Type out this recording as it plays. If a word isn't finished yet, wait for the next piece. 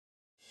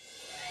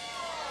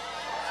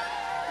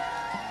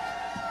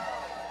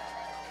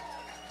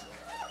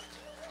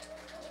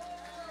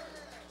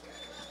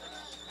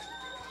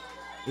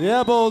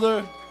Yeah,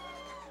 Boulder.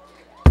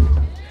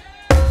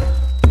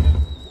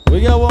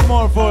 We got one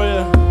more for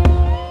you.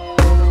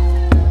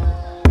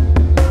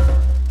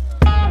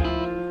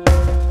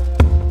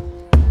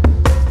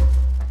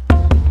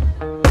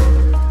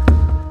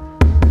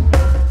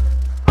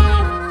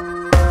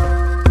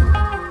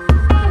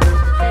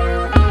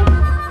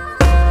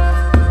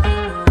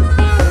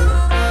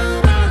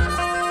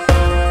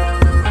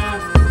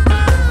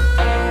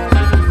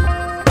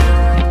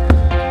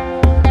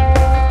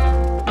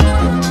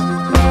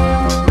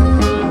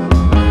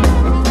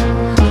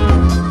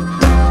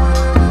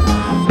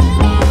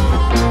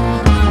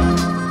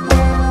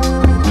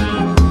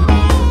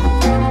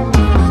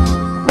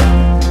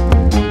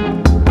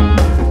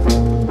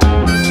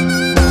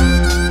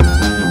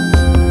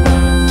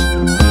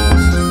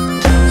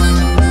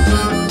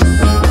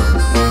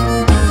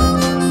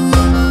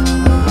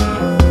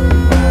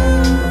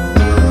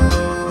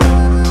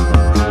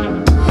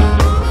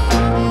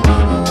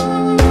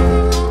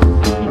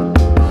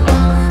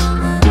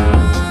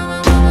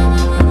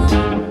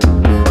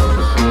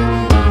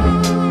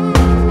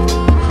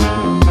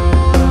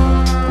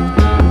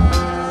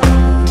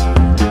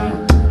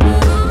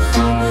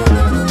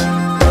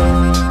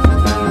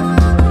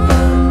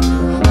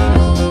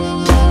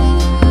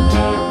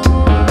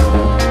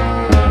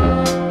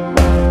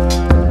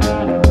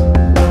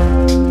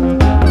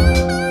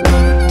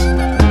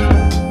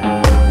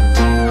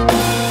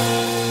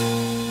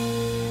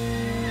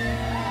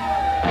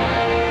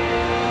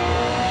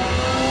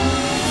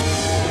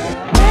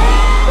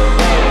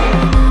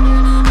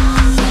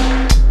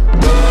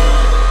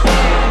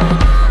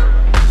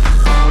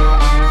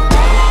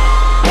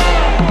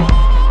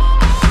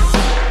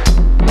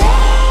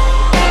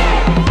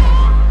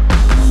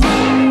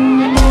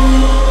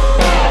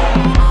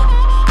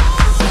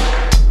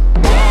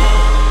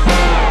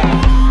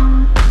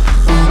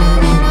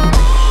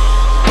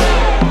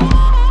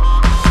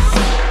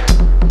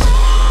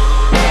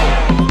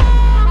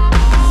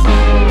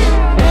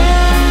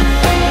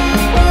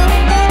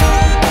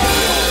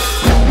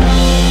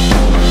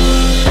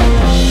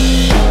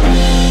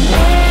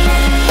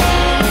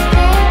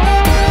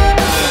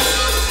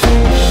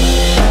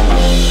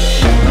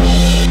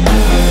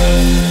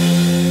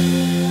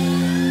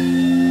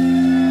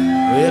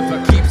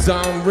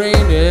 On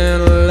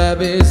raining,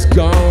 Levee's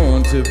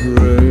going to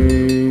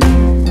break.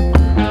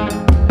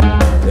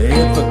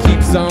 If it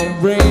keeps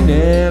on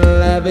raining,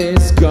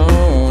 Levee's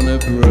gonna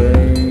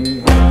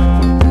break.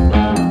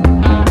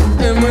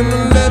 And when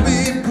the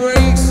levee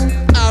breaks,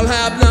 I'll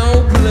have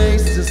no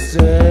place to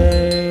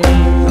stay.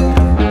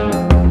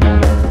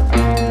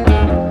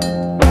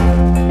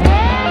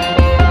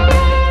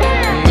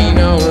 Me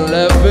no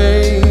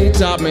levee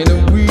taught me to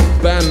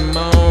weep and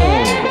moan.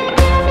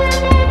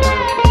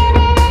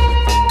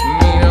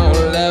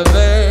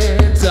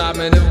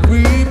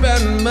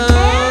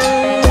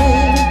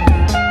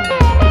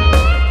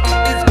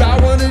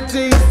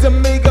 To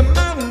make a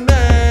mountain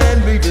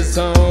man leave his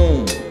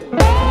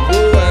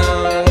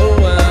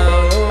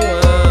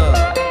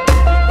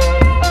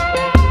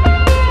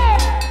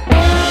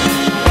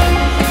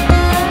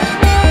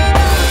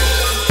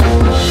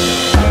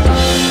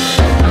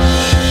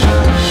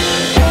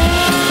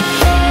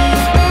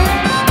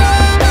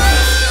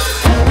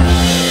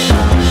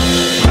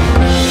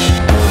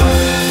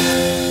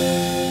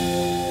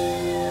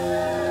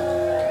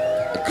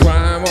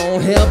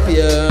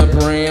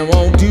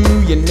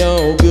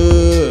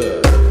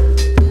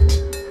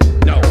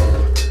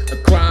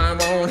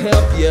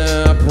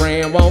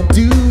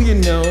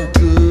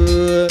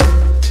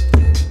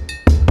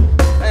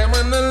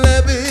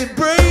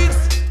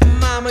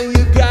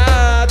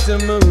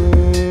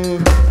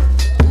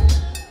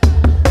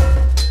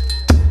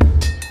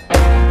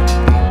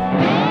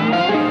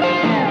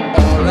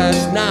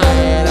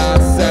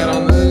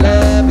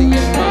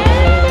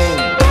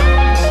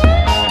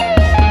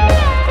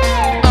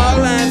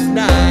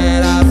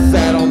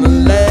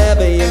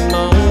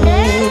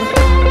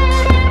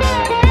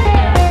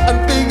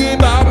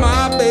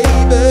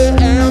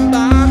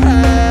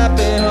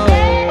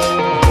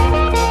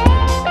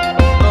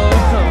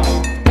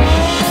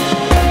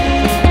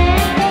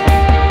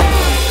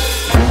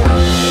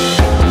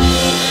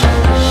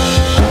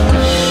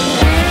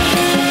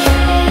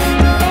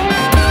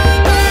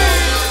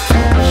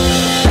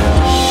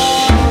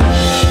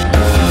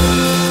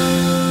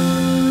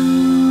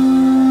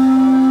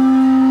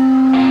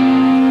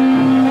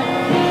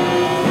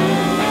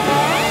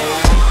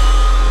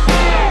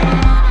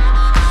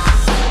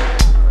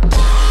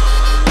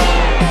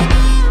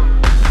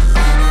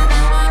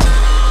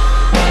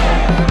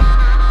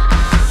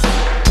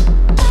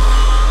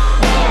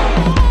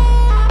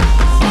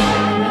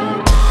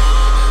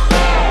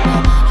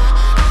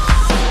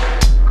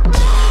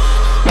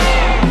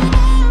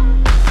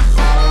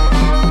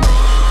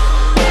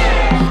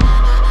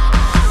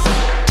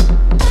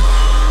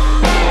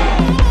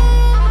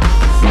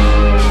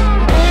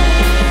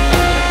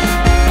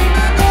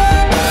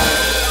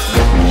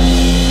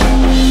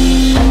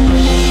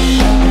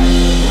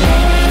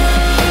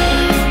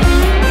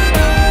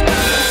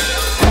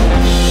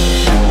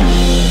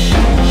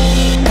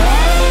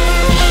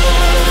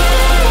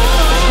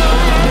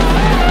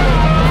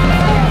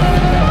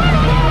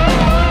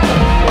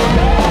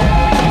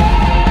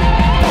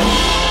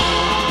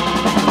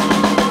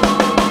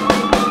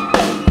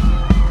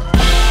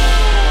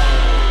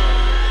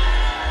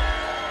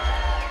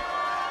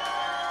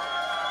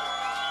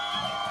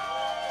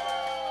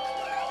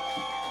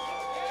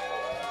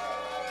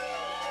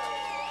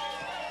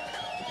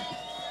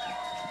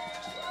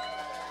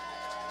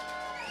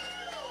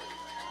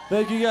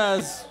Thank you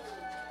guys.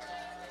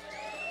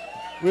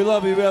 We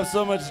love you. We have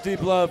so much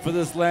deep love for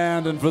this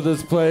land and for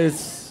this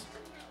place.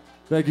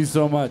 Thank you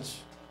so much.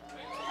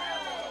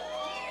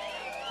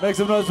 Make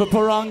some noise for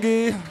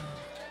Parangi.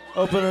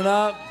 Opening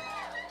up.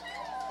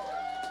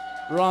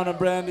 Ron and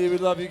Brandy, we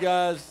love you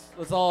guys.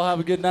 Let's all have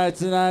a good night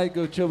tonight.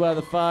 Go chill by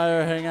the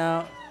fire, hang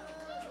out.